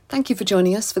Thank you for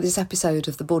joining us for this episode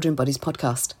of the Boardroom Buddies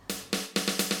podcast.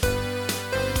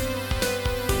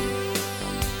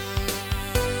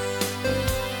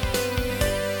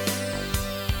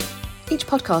 Each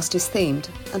podcast is themed,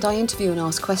 and I interview and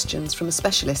ask questions from a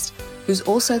specialist who's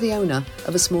also the owner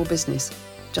of a small business,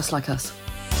 just like us.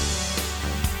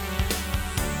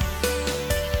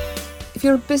 If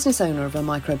you're a business owner of a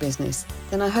micro business,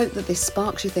 then I hope that this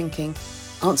sparks your thinking,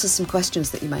 answers some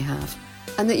questions that you may have,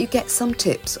 and that you get some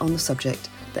tips on the subject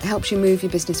that helps you move your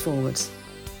business forwards.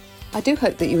 I do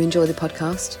hope that you enjoy the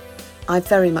podcast. I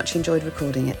very much enjoyed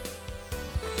recording it.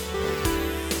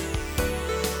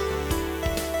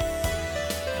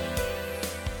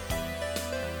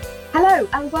 Hello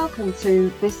and welcome to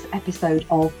this episode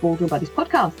of Boardroom Buddies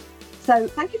podcast. So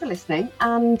thank you for listening,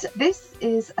 and this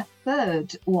is a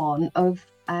third one of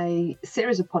a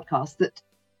series of podcasts that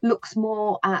looks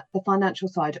more at the financial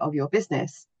side of your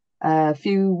business. A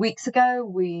few weeks ago,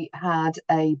 we had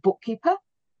a bookkeeper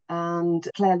and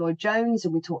Claire Lloyd-Jones,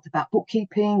 and we talked about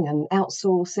bookkeeping and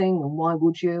outsourcing and why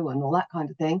would you and all that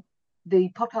kind of thing. The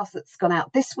podcast that's gone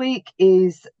out this week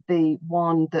is the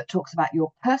one that talks about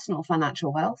your personal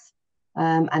financial wealth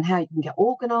and how you can get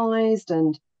organised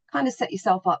and kind of set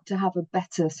yourself up to have a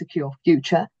better, secure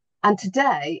future. And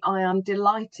today I am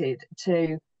delighted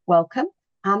to welcome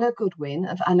Anna Goodwin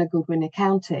of Anna Goodwin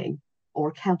Accounting, or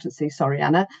Accountancy, sorry,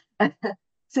 Anna,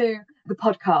 to the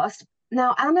podcast.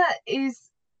 Now, Anna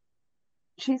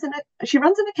she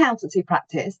runs an accountancy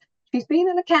practice. She's been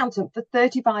an accountant for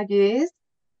 35 years,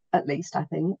 at least, I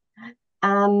think.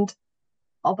 And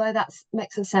although that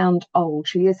makes her sound old,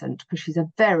 she isn't, because she's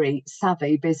a very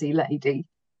savvy, busy lady.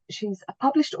 She's a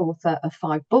published author of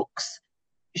 5 books.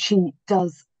 She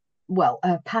does,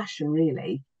 her passion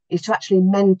really is to actually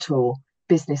mentor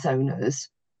business owners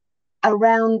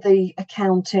around the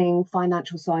accounting,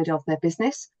 financial side of their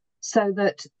business so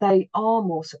that they are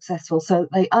more successful, so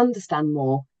that they understand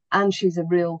more. And she's a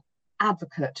real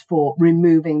advocate for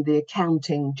removing the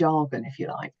accounting jargon, if you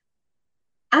like.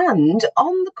 And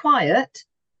on the quiet,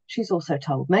 she's also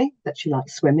told me that she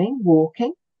likes swimming,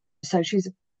 walking. So she's,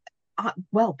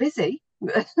 busy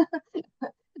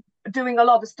doing a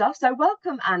lot of stuff. So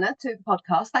welcome, Anna, to the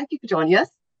podcast. Thank you for joining us.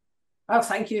 Oh,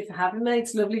 thank you for having me.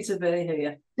 It's lovely to be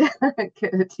here.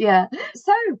 Good, yeah.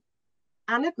 So,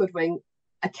 Anna Goodwin,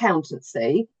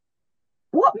 Accountancy.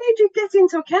 What made you get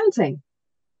into accounting?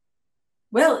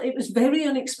 Well, it was very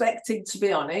unexpected, to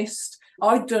be honest.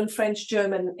 I'd done French,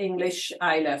 German, English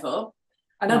A-level,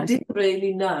 and nice. I didn't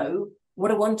really know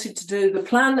what I wanted to do. The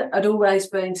plan had always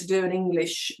been to do an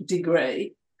English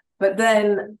degree, but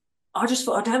then I just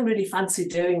thought, I don't really fancy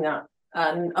doing that.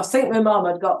 And I think my mum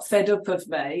had got fed up of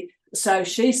me. So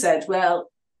she said, well,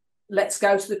 let's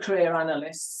go to the career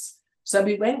analysts. So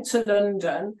we went to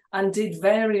London and did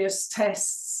various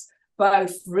tests,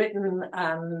 both written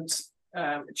and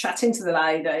chatting to the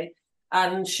lady.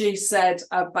 And she said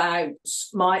about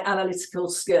my analytical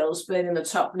skills being in the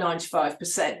top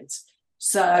 95%.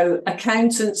 So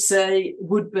accountancy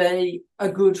would be a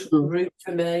good route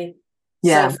for me.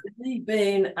 Yeah. So for me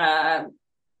being a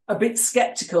bit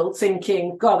sceptical,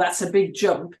 thinking, God, that's a big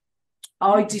jump,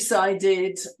 I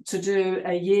decided to do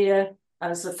a year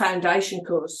as a foundation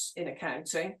course in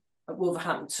accounting at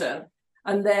Wolverhampton.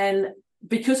 And then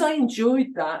because I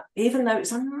enjoyed that, even though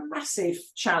it's a massive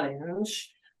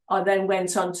challenge, I then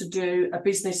went on to do a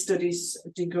business studies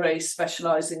degree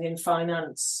specialising in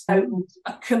finance. So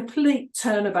a complete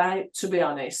turnabout, to be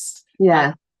honest.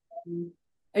 Yeah.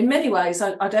 In many ways,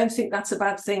 I don't think that's a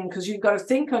bad thing, because you've got to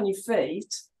think on your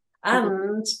feet.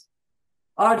 And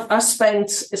I spent,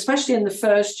 especially in the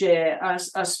first year, I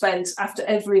spent after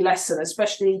every lesson,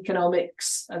 especially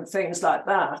economics and things like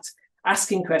that,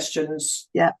 asking questions,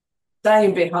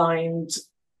 staying behind,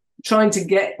 trying to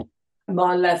get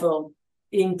my level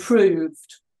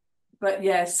improved. But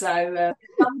so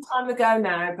some time ago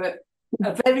now, but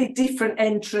a very different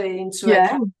entry into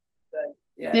accounting.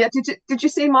 Yeah. Did you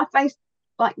see my face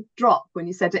drop when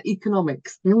you said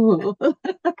economics?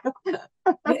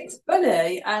 It's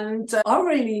funny, and I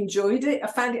really enjoyed it. I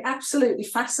found it absolutely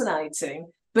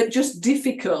fascinating, but just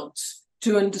difficult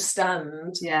to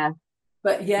understand. Yeah.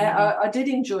 But I did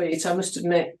enjoy it, I must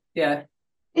admit. Yeah.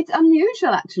 It's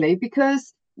unusual, actually,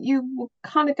 because you were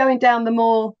kind of going down the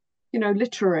more,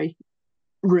 literary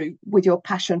route with your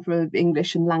passion for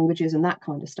English and languages and that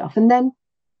kind of stuff. And then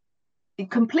it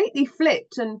completely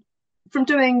flipped, and from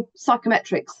doing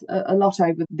psychometrics a lot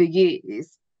over the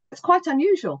years, it's quite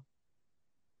unusual.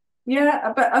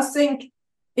 Yeah, but I think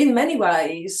in many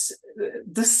ways,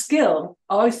 the skill,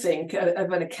 I think,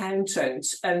 of an accountant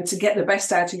and to get the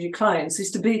best out of your clients is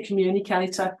to be a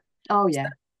communicator. Oh, yeah.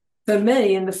 for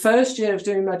me, in the first year of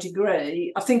doing my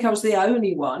degree, I think I was the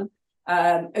only one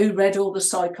who read all the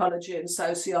psychology and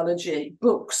sociology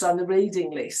books on the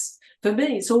reading list. For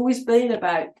me, it's always been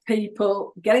about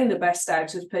people, getting the best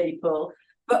out of people,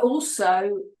 but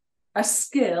also a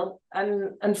skill.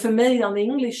 And for me, on the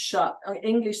English side,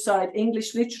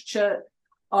 English literature,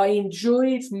 I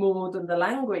enjoyed more than the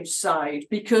language side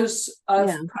because of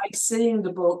seeing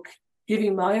the book,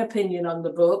 giving my opinion on the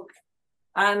book.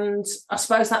 And I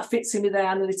suppose that fits in with their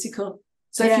analytical.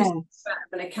 So if you think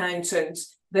about an accountant,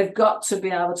 they've got to be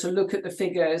able to look at the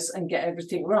figures and get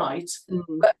everything right.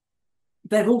 But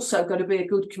they've also got to be a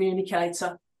good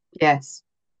communicator. Yes.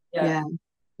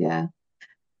 Yeah.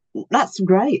 That's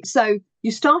great. So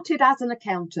you started as an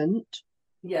accountant.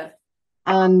 Yeah.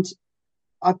 And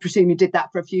I presume you did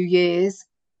that for a few years.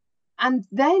 And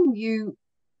then you,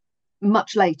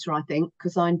 much later, I think,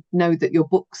 because I know that your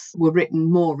books were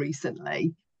written more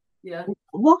recently. Yeah.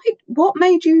 What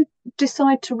made you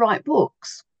decide to write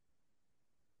books?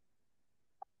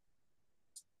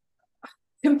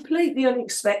 Completely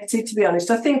unexpected, to be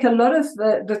honest. I think a lot of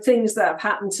the things that have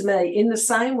happened to me, in the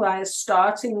same way as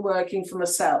starting working for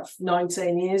myself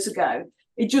 19 years ago,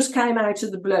 it just came out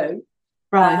of the blue.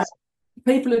 Right.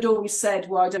 People had always said,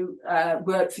 why don't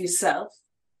work for yourself?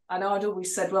 And I'd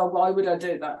always said, well, why would I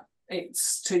do that?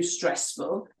 It's too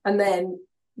stressful. And then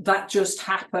that just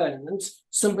happened.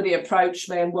 Somebody approached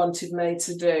me and wanted me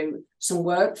to do some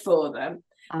work for them.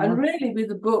 And really, with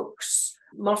the books,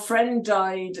 my friend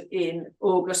died in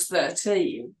August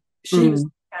 13. She was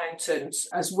an accountant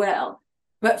as well.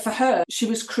 But for her, she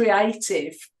was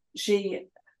creative. She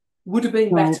would have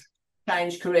been better to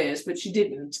change careers, but she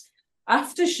didn't.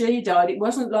 After she died, it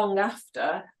wasn't long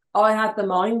after, I had the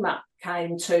mind map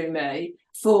came to me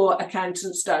for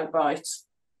Accountants Don't Bite.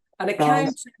 And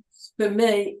accountants, for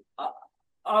me,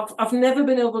 I've never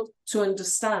been able to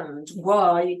understand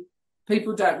why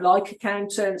people don't like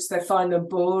accountants. They find them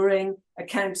boring.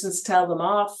 Accountants tell them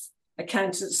off.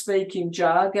 Accountants speak in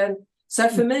jargon. So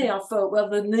for me, I thought, well,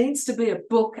 there needs to be a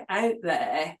book out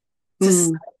there to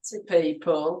say to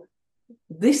people,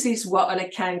 this is what an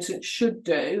accountant should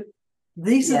do.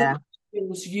 These are the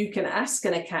questions you can ask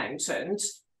an accountant,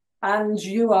 and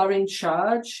you are in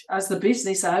charge as the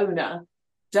business owner.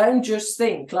 Don't just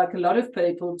think, like a lot of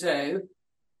people do,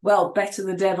 well, better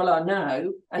the devil I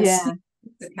know, and stick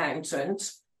with the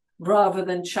accountant rather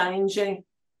than changing.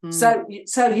 So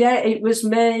yeah, it was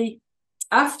me.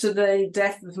 After the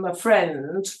death of my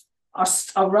friend,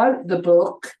 I wrote the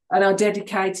book and I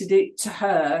dedicated it to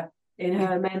her in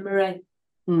her memory.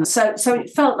 So it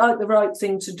felt like the right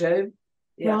thing to do.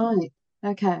 Yeah. Right.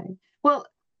 Okay. Well,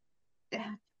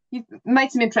 you've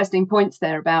made some interesting points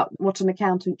there about what an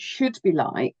accountant should be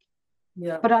like.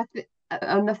 Yeah. But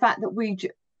and the fact that we,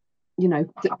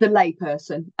 the lay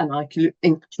person, and I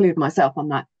include myself on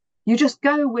that, you just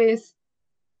go with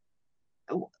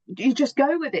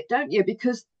it, don't you?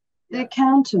 Because the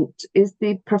accountant is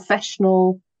the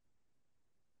professional,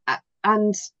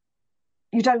 and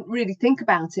you don't really think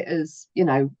about it as,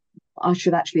 I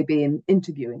should actually be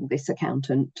interviewing this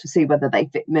accountant to see whether they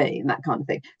fit me and that kind of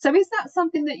thing. So is that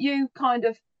something that you kind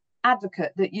of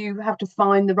advocate, that you have to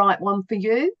find the right one for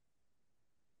you?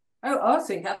 Oh, I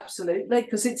think absolutely,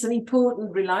 because it's an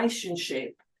important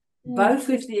relationship, both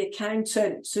with the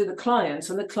accountant to the client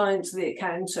and the client to the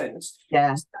accountant.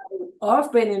 Yeah. So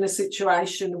I've been in a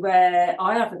situation where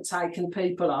I haven't taken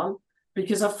people on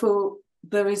because I thought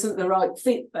there isn't the right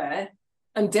fit there.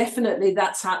 And definitely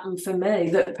that's happened for me,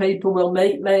 that people will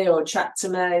meet me or chat to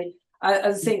me.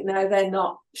 I think, no, they're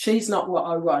not, she's not what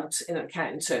I want in an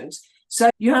accountant. So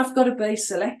you have got to be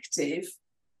selective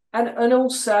and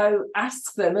also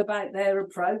ask them about their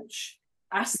approach.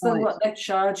 Ask them what they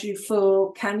charge you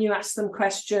for. Can you ask them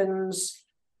questions?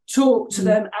 Talk to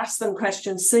them, ask them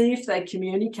questions, see if they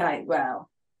communicate well.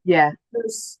 Yeah.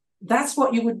 Because that's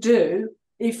what you would do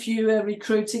if you were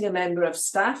recruiting a member of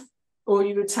staff or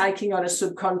you were taking on a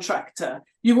subcontractor.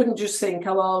 You wouldn't just think,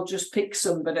 oh, I'll just pick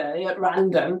somebody at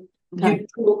random. No. You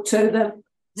talk to them.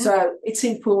 Yeah. So it's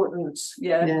important.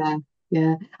 Yeah.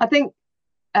 I think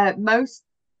most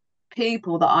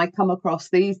people that I come across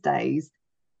these days,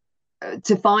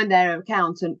 to find their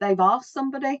accountant, they've asked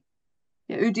somebody,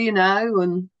 who do you know,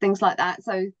 and things like that.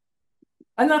 So,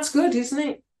 and that's good, isn't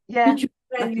it? Yeah. Because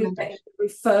then you get a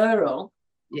referral.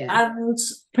 Yeah. And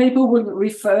people wouldn't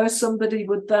refer somebody,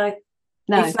 would they?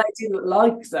 No. If they didn't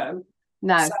like them.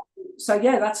 No. So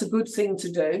yeah, that's a good thing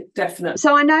to do, definitely.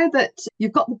 So I know that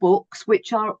you've got the books,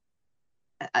 which are,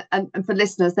 and for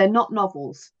listeners, they're not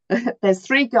novels. There's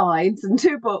 3 guides and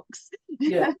 2 books.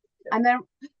 Yeah. And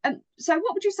so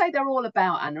what would you say they're all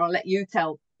about, Anna? I'll let you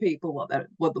tell people what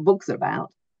the books are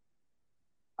about?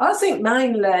 I think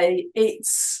mainly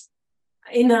it's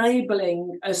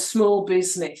enabling a small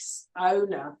business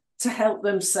owner to help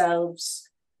themselves.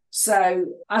 So,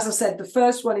 as I said, the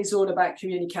first one is all about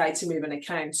communicating with an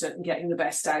accountant and getting the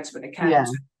best out of an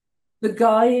accountant. The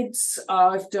guides,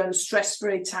 I've done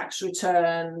stress-free tax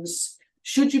returns.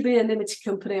 Should you be a limited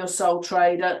company or sole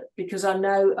trader? Because I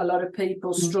know a lot of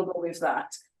people struggle with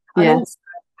that. And also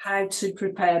how to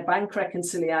prepare bank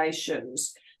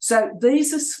reconciliations. So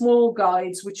these are small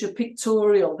guides which are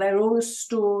pictorial. They're all a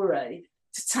story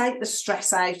to take the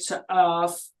stress out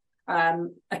of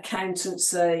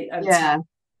accountancy and tax.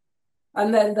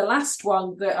 And then the last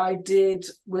one that I did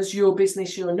was Your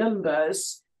Business, Your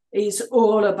Numbers, is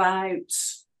all about,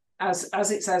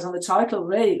 as it says on the title,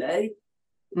 really,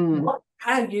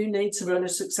 how you need to run a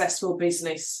successful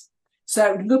business.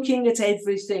 So looking at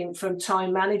everything from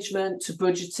time management to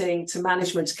budgeting to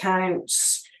management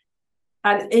accounts.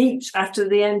 And after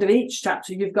the end of each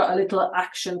chapter, you've got a little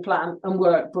action plan and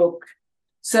workbook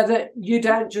so that you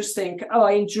don't just think, oh,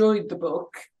 I enjoyed the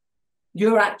book.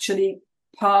 You're actually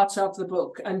part of the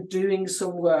book and doing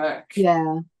some work.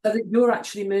 So that you're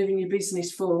actually moving your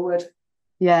business forward.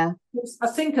 I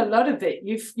think a lot of it,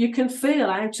 you can feel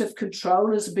out of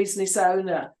control as a business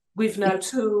owner with no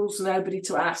tools, nobody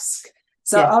to ask.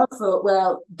 So I thought,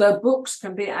 well, the books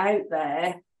can be out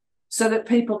there so that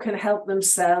people can help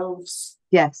themselves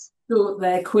sort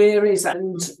their queries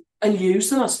and use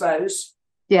them, I suppose.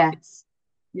 That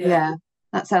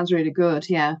sounds really good.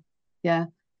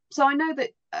 So I know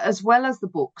that as well as the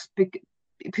books,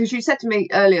 because you said to me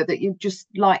earlier that you just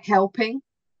like helping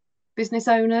business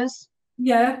owners.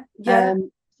 So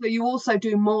you also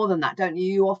do more than that, don't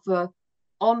you? You offer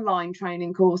online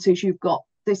training courses. You've got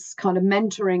this kind of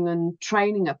mentoring and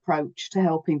training approach to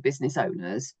helping business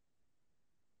owners.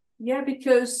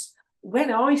 Because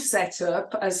when I set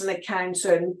up as an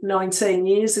accountant 19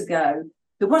 years ago,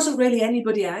 there wasn't really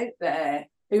anybody out there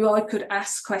who I could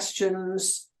ask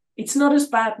questions. It's not as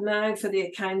bad now for the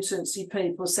accountancy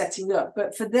people setting up,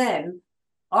 but for them,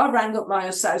 I rang up my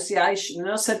association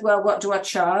and I said, well, what do I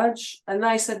charge? And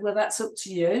they said, well, that's up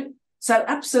to you. So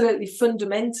absolutely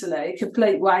fundamentally, a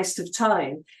complete waste of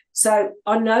time. So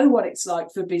I know what it's like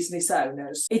for business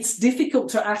owners. It's difficult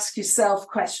to ask yourself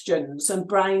questions and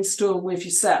brainstorm with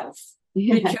yourself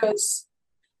because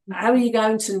how are you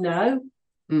going to know?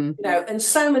 And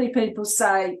so many people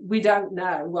say, we don't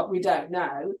know what we don't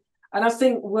know. And I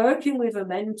think working with a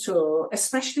mentor,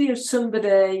 especially if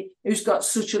somebody who's got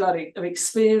such a lot of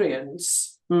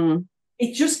experience,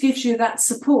 it just gives you that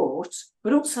support,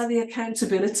 but also the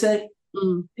accountability.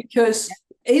 Because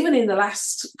even in the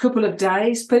last couple of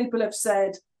days, people have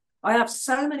said, I have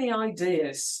so many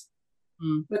ideas,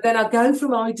 but then I go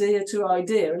from idea to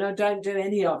idea and I don't do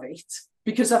any of it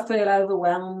because I feel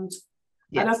overwhelmed.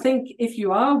 And I think if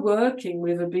you are working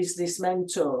with a business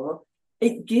mentor,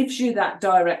 it gives you that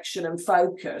direction and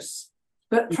focus,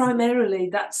 but primarily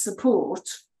that support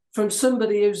from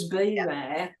somebody who's been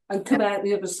there and come out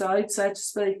the other side, so to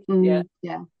speak.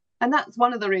 And that's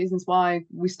one of the reasons why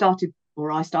I started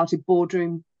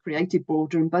Creative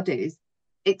Boardroom Buddies.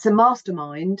 It's a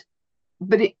mastermind,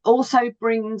 but it also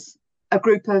brings a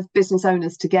group of business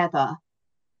owners together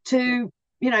to,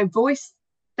 voice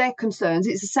their concerns.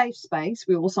 It's a safe space.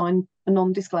 We all sign a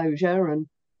non-disclosure and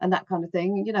that kind of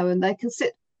thing, and they can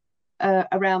sit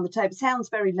around the table. It sounds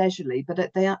very leisurely,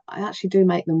 but I actually do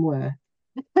make them work.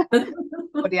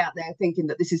 Anybody out there thinking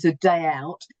that this is a day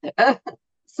out?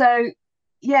 So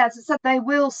they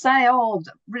will say, oh,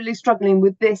 really struggling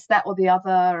with this, that, or the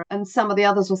other. And some of the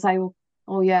others will say,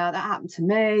 oh, yeah, that happened to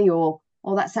me, or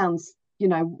that sounds,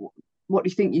 what do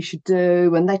you think you should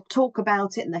do? And they talk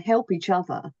about it and they help each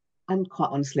other. And quite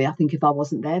honestly, I think if I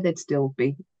wasn't there, they'd still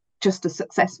be just as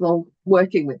successful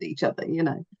working with each other,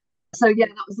 So,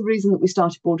 that was the reason that we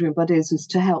started Boardroom Buddies, was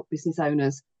to help business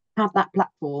owners have that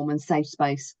platform and safe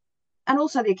space, and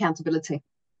also the accountability.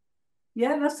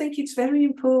 I think it's very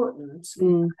important.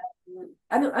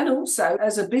 And also,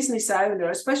 as a business owner,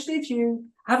 especially if you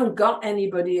haven't got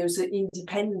anybody who's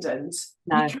independent,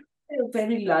 you can feel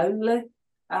very lonely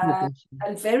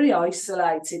and very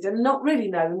isolated and not really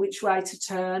knowing which way to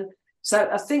turn. So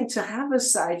I think to have a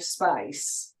safe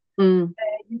space,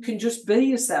 you can just be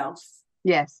yourself.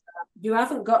 You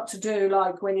haven't got to do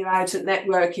like when you're out at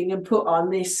networking and put on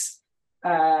this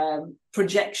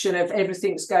projection of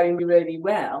everything's going really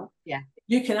well.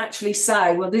 You can actually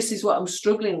say, well, this is what I'm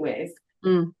struggling with.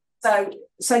 So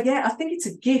I think it's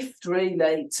a gift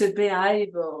really to be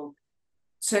able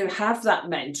to have that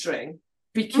mentoring,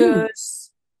 because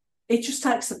it just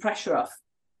takes the pressure off.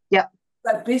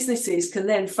 So businesses can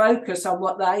then focus on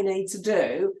what they need to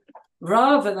do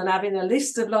rather than having a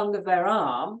list along of their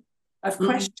arm of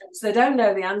questions they don't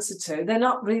know the answer to, they're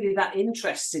not really that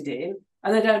interested in,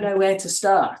 and they don't know where to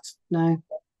start. No.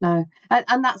 And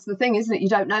that's the thing, isn't it? You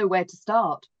don't know where to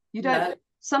start. You don't. No.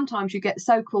 Sometimes you get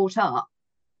so caught up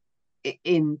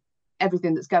in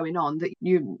everything that's going on that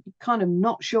you're kind of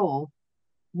not sure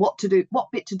what to do,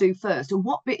 what bit to do first, and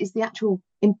what bit is the actual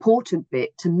important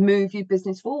bit to move your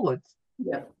business forwards.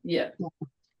 Yeah.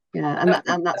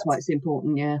 And that's why it's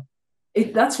important.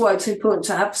 That's why it's important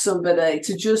to have somebody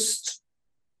to just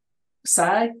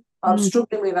say, I'm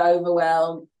struggling with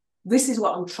overwhelm. This is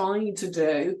what I'm trying to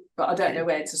do, but I don't know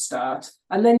where to start.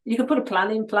 And then you can put a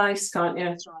plan in place, can't you?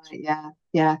 That's right.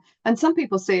 Yeah. And some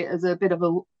people see it as a bit of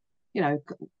a, not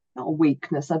a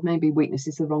weakness. Maybe weakness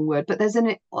is the wrong word, but there's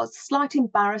a slight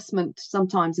embarrassment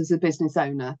sometimes as a business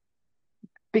owner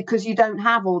because you don't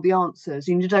have all the answers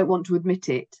and you don't want to admit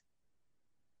it.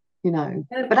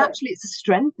 But actually it's a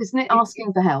strength, isn't it?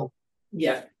 Asking for help.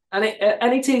 Yeah. And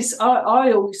it is,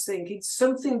 I always think it's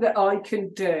something that I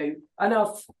can do. And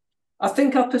I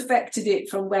think I perfected it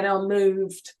from when I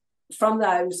moved from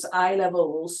those A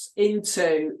levels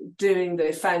into doing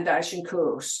the foundation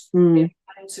course in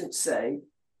accountancy,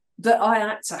 that I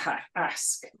had to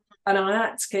ask. And I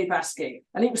had to keep asking.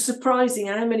 And it was surprising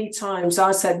how many times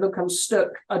I said, look, I'm stuck.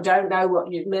 I don't know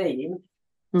what you mean.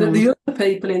 That the other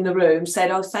people in the room said,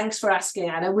 oh, thanks for asking,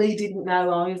 Anna. We didn't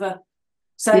know either.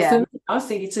 So for me, I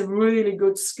think it's a really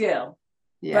good skill.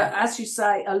 Yeah. But as you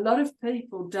say, a lot of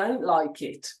people don't like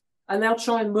it and they'll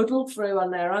try and muddle through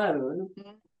on their own.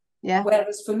 Yeah.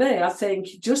 Whereas for me, I think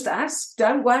just ask.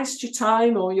 Don't waste your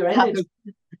time or your energy.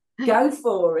 Go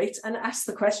for it and ask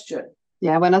the question.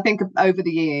 Yeah, when I think of over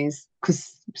the years,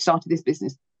 because we started this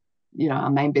business, our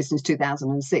main business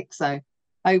 2006. So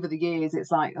over the years,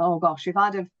 it's like, oh gosh, if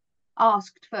I'd have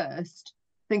asked first,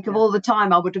 think of all the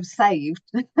time I would have saved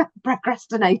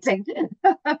procrastinating,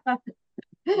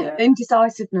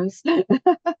 indecisiveness.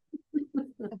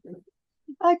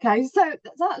 Okay, so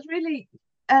that's really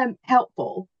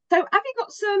helpful. So have you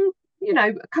got some,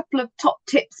 a couple of top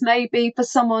tips maybe for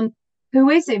someone who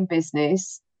is in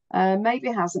business,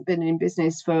 maybe hasn't been in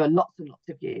business for lots and lots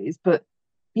of years, but,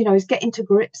 is getting to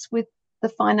grips with the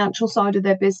financial side of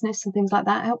their business and things like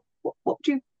that? What would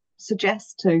you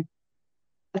suggest to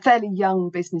a fairly young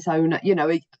business owner,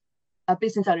 a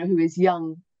business owner who is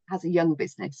young, has a young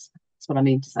business? That's what I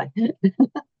mean to say.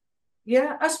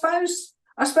 Yeah, I suppose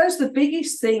the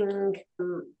biggest thing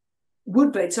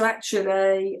would be to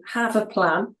actually have a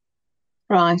plan.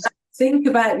 Right. Think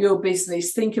about your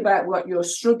business, think about what you're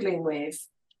struggling with,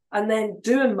 and then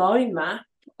do a mind map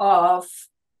of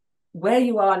where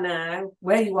you are now,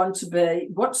 where you want to be,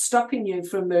 what's stopping you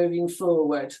from moving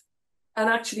forward, and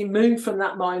actually move from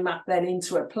that mind map then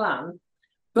into a plan,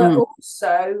 but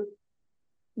also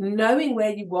knowing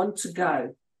where you want to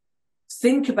go.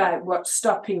 Think about what's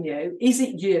stopping you. Is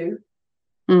it you?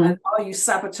 And are you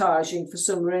sabotaging for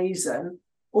some reason?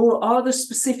 Or are there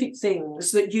specific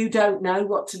things that you don't know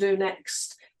what to do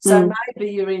next? So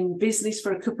maybe you're in business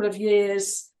for a couple of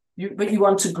years, but you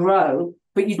want to grow,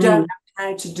 but you don't know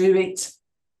how to do it.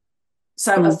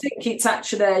 So I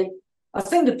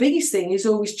think the biggest thing is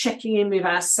always checking in with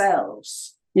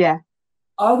ourselves. Yeah.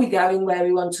 Are we going where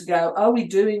we want to go? Are we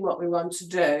doing what we want to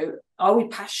do? Are we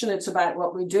passionate about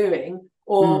what we're doing?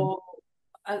 Or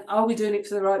are we doing it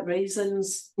for the right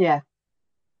reasons? Yeah.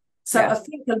 So I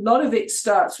think a lot of it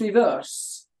starts with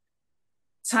us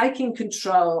taking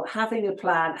control, having a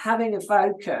plan, having a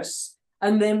focus,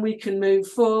 and then we can move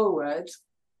forward,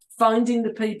 finding the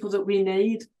people that we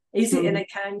need. Is it an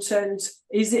accountant?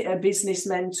 Is it a business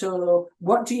mentor?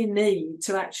 What do you need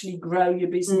to actually grow your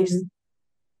business?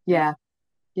 Yeah.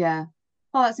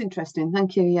 Oh, that's interesting.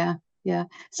 Thank you. Yeah.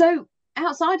 So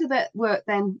outside of that work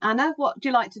then, Anna, what do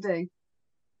you like to do?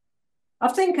 I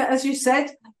think, as you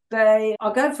said, I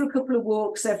go for a couple of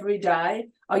walks every day.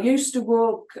 I used to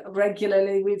walk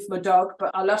regularly with my dog,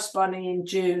 but I lost Bonnie in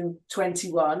June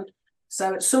 21.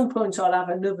 So at some point I'll have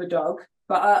another dog,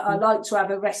 but I like to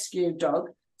have a rescue dog.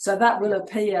 So that will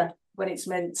appear when it's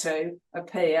meant to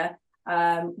appear.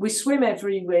 We swim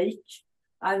every week,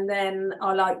 and then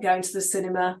I like going to the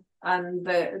cinema and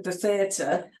the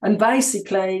theatre, and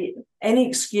basically any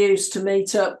excuse to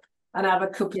meet up and have a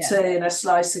cup of tea and a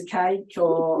slice of cake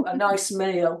or a nice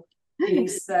meal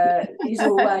is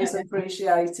always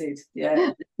appreciated.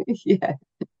 Yeah.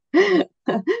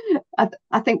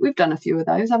 I think we've done a few of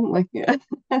those, haven't we? Cups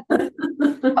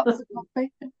of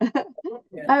coffee.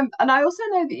 And I also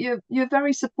know that you're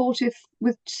very supportive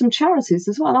with some charities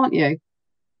as well, aren't you?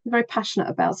 You're very passionate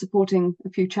about supporting a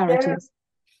few charities.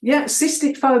 Yeah,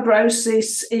 cystic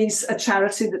fibrosis is a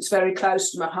charity that's very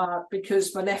close to my heart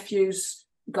because my nephew's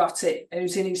got it,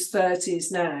 who's in his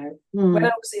 30s now. When I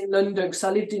was in London, because I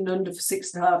lived in London for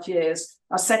 6.5 years,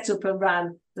 I set up and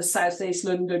ran the South East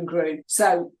London group.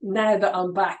 So now that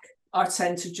I'm back, I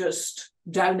tend to just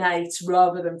donate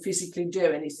rather than physically do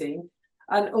anything.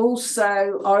 And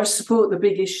also, I support The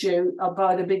Big Issue. I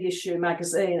buy The Big Issue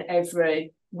magazine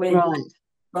every week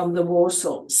from the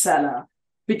Warsaw seller,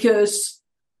 because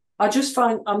I just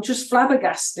find I'm just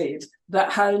flabbergasted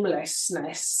that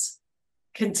homelessness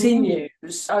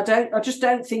continues. I just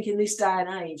don't think in this day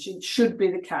and age it should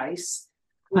be the case.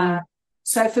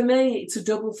 So for me, it's a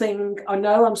double thing. I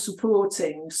know I'm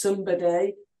supporting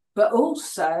somebody, but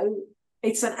also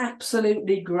it's an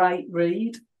absolutely great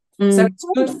read. So it's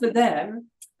good for them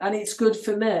and it's good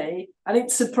for me. And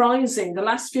it's surprising. The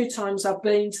last few times I've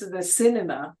been to the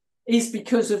cinema is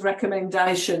because of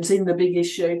recommendations in The Big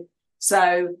Issue.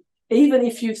 So even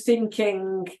if you're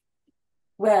thinking,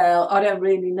 well, I don't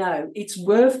really know, it's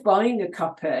worth buying a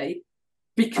copy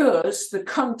because the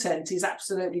content is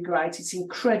absolutely great. It's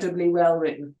incredibly well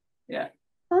written. Yeah.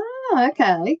 Oh,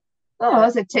 okay. Oh,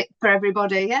 that's a tip for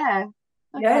everybody. Yeah.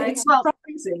 Okay. Yeah, it's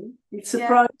surprising. It's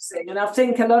surprising. And I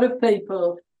think a lot of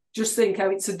people just think, oh,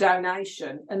 it's a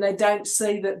donation, and they don't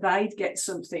see that they'd get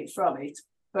something from it.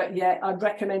 But yeah, I'd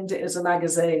recommend it as a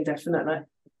magazine, definitely.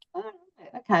 Oh,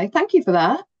 okay, thank you for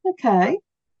that. Okay.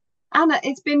 Anna,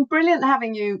 it's been brilliant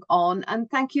having you on,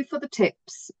 and thank you for the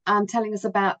tips and telling us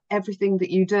about everything that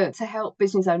you do to help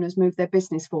business owners move their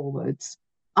business forwards.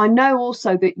 I know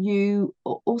also that you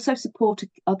also support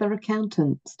other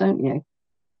accountants, don't you?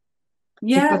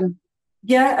 Yeah,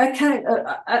 okay.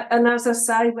 And as I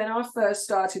say, when I first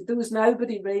started, there was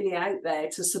nobody really out there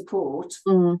to support.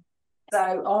 So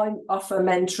I offer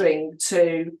mentoring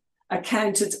to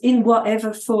accountants in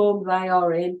whatever form they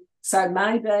are in. So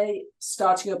maybe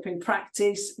starting up in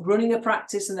practice, running a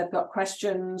practice and they've got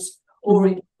questions, or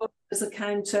in as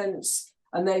accountants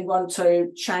and they want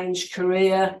to change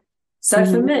career. So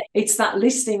for me, it's that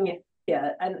listening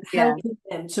here and helping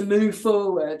them to move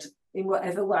forward in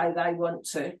whatever way they want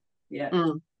to.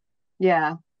 Yeah.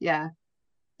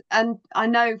 And I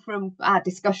know from our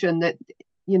discussion that,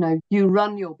 you know, you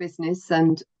run your business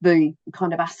and the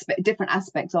kind of different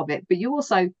aspects of it, but you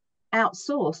also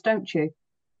outsource, don't you,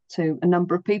 to a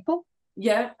number of people?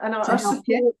 Yeah, and I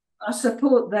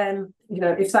support them, you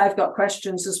know, if they've got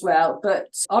questions as well.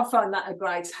 But I find that a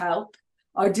great help.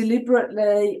 I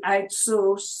deliberately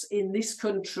outsource in this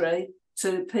country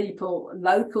to people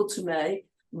local to me,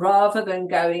 rather than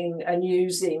going and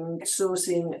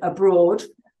sourcing abroad,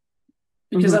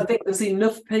 because I think there's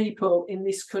enough people in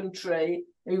this country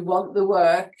who want the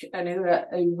work and who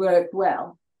work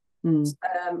well.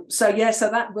 So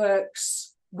that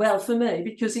works well for me,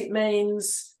 because it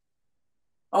means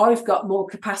I've got more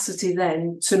capacity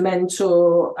then to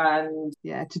mentor and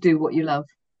to do what you love.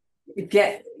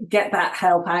 Get that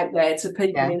help out there to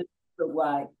people in a different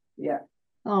way. Yeah.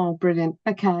 Oh, brilliant.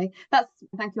 Okay.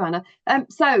 Thank you, Anna.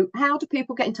 So how do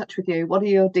people get in touch with you? What are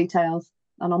your details?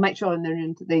 And I'll make sure they're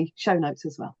into the show notes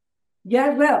as well.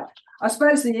 Yeah, well, I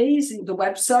suppose the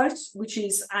website, which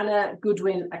is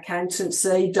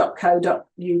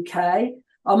annagoodwinaccountancy.co.uk.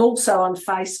 I'm also on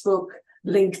Facebook,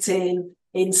 LinkedIn,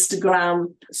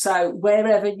 Instagram. So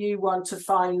wherever you want to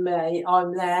find me,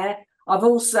 I'm there. I've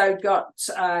also got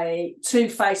 2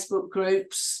 Facebook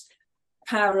groups,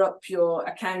 Power Up Your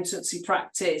Accountancy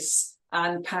Practice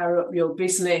and Power Up Your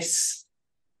Business.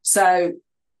 So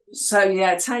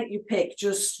yeah, take your pick.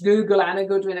 Just Google Anna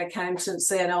Goodwin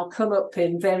Accountancy and I'll come up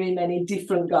in very many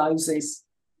different guises.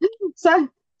 So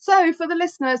for the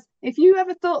listeners, if you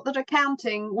ever thought that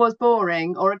accounting was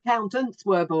boring or accountants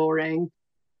were boring,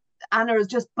 Anna has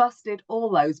just busted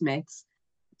all those myths.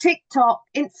 TikTok,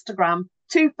 Instagram,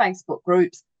 2 Facebook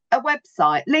groups, a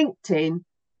website, LinkedIn.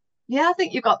 Yeah, I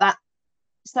think you got that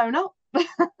sewn up.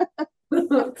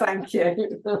 Thank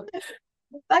you.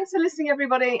 Thanks for listening,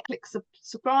 everybody. Click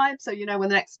subscribe so you know when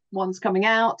the next one's coming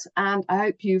out. And I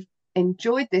hope you've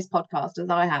enjoyed this podcast as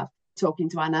I have, talking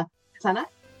to Anna,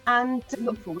 and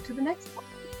look forward to the next one.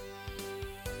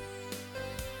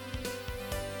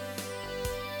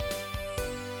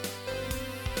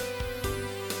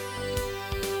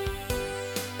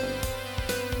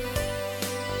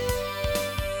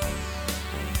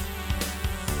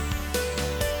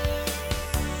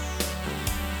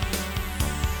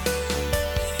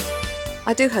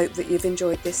 I do hope that you've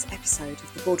enjoyed this episode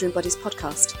of the Boardroom Buddies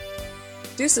podcast.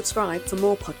 Do subscribe for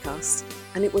more podcasts,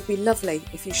 and it would be lovely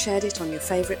if you shared it on your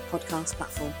favourite podcast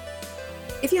platform.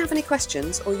 If you have any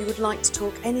questions or you would like to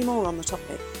talk any more on the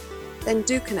topic, then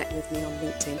do connect with me on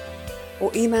LinkedIn.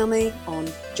 or email me on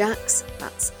jax,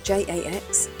 that's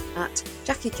JAX,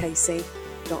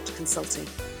 @jackiecasey.consulting.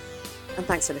 And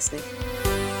thanks for listening.